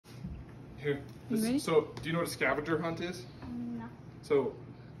Here. ready? So, do you know what a scavenger hunt is? No. So,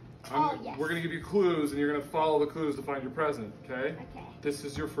 Yes. we're going to give you clues, and you're going to follow the clues to find your present, okay? Okay. This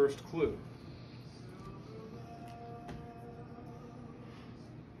is your first clue.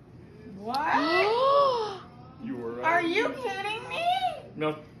 What? You were right. Are you kidding me?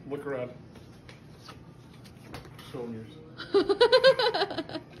 No, look around. Show them yours.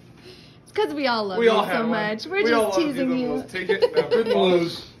 It's because we all love We you all so have one. much. We're We all just love teasing you. Let's take it. Now, couldn't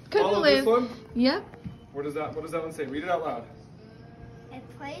lose. Couldn't Follow live. this one. Yep. What does that one say? Read it out loud. A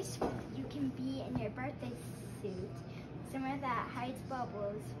place you can be in your birthday suit. Somewhere that hides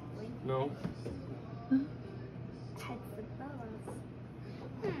bubbles. No. Hides the bubbles.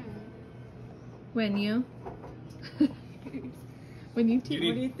 When you teach.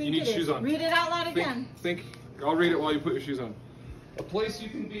 You need shoes on. Read it out loud again. Think. I'll read it while you put your shoes on. A place you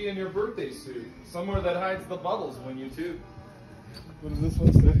can be in your birthday suit. Somewhere that hides the bubbles when you toot. What does this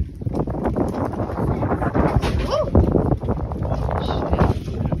one say?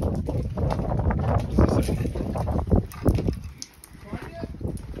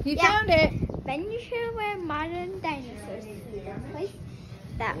 You found it. Venture where modern dinosaurs sleep. A place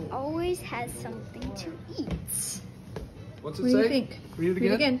that always has something to eat. What's it What say? do you think? Read it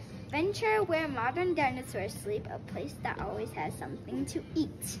Read again. Venture where modern dinosaurs sleep. A place that always has something to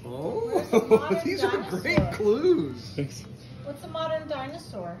eat. Oh, modern these are dinosaur? great clues. What's a modern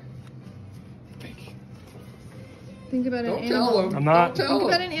dinosaur? Think about an Don't animal. tell them. I'm not. Don't Think tell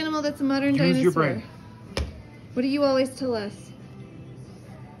about them. an animal that's a modern Use dinosaur. your brain. What do you always tell us?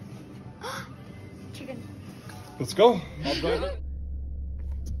 Chicken. Let's go. I'll drive it.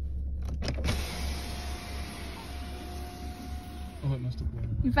 Oh, it must have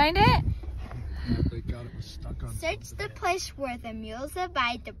been. You find it? They got it was stuck on. Search the place where the mules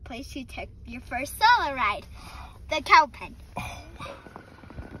abide. The place you took your first solo ride. The cow pen.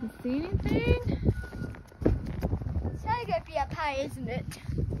 You see anything? It's not gonna be up high, isn't it?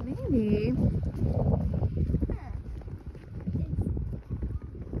 Maybe.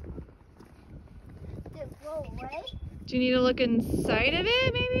 Did it blow away? Do you need to look inside of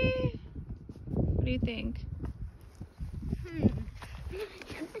it, maybe? What do you think?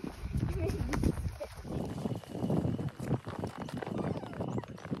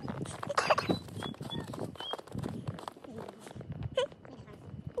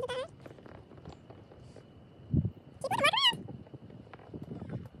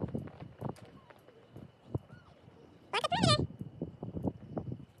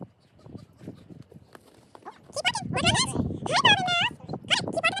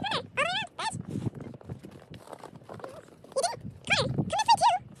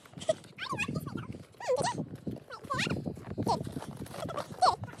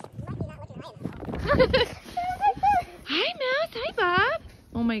 Hi, Mouse. Hi, Bob.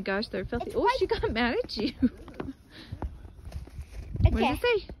 Oh my gosh, they're filthy. It's Oh, white. she got mad at you. What does Okay. it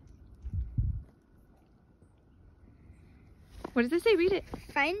say? What does it say? Read it.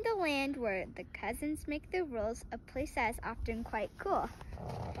 Find the land where the cousins make the rules. A place that is often quite cool.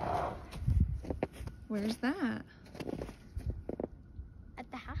 Where's that? At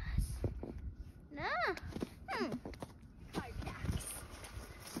the house. No. Hard knocks.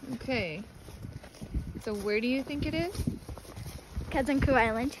 Okay. So where do you think it is? Cousin Crew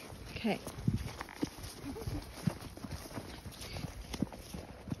Island. Okay.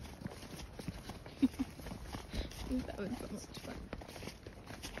 That was so much fun.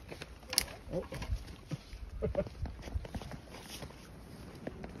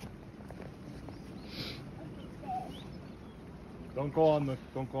 Don't go on the ice.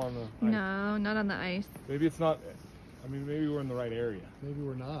 No, not on the ice. Maybe it's not. I mean, maybe we're in the right area. Maybe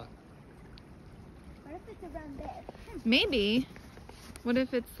we're not. What if it's around there? Maybe. What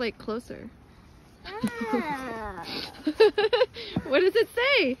if it's like closer? Ah. What does it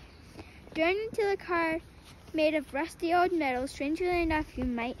say? Join into the car made of rusty old metal. Strangely enough, you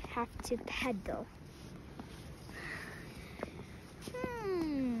might have to pedal.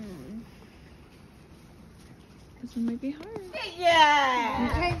 This one might be hard. Yeah.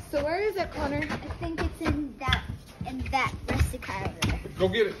 Okay, so where is it, Connor? I think it's in that rusty car over there. Go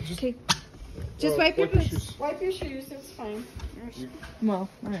get it. Just, Okay. Just wipe your boots. shoes. Wipe your shoes. It's fine. Well,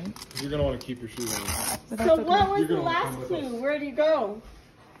 all right. You're gonna want to keep your shoes on. But So that's okay. what was You're the gonna last come with clue? us. Where do you go?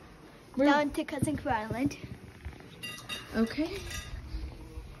 Down to Cousin Crew Island. Okay.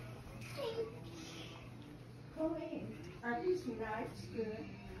 Are these knives good?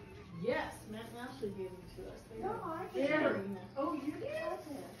 Yes, Matt and Ashley gave them to us. No, I didn't. Oh, you did?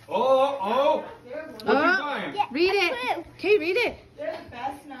 Oh! They're What Oh. you find? Yeah, Read a it. clue. Okay, read it. They're the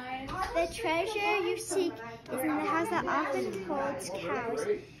best knives. The treasure you seek is in the house that often holds cows.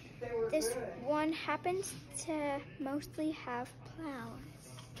 This one happens to mostly have plows.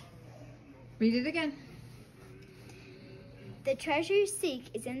 Read it again. The treasure you seek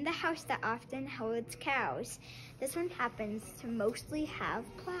is in the house that often holds cows. This one happens to mostly have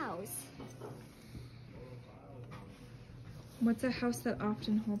plows. What's a house that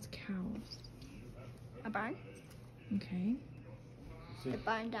often holds cows? A barn? Okay. The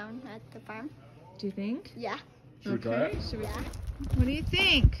barn down at the farm? Do you think? Yeah. Should we try it? Should we? Yeah. What do you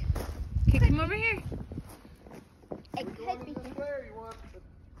think? Okay, come over here. It could be.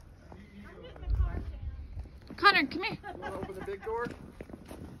 Connor, come here. You want to open the big door?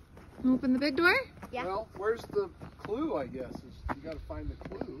 Open the big door. Yeah. Well, where's the clue, I guess? You got to find the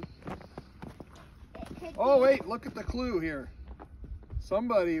clue. It could Oh, be. wait, look at the clue here.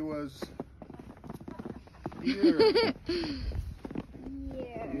 Somebody was here.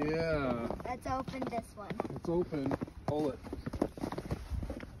 Yeah. Yeah, Let's open this one. it's open. Pull it.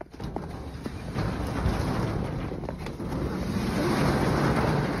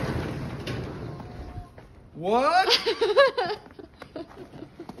 What?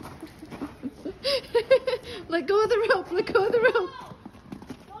 Let go of the rope. Let go of the rope.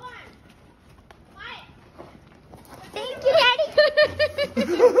 Thank you, Daddy.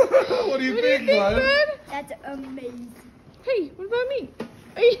 What do you think, bud? That's amazing. Hey, what about me?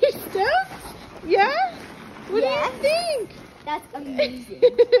 Are you stuffed? Yeah? What Yes. do you think? That's amazing.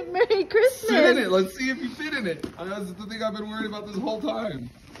 Merry Christmas. Fit in it. Let's see if you fit in it. That's the thing I've been worried about this whole time.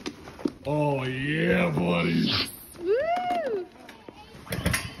 Oh, yeah, buddy. Woo!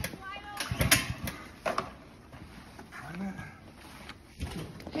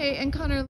 Hey, and Connor.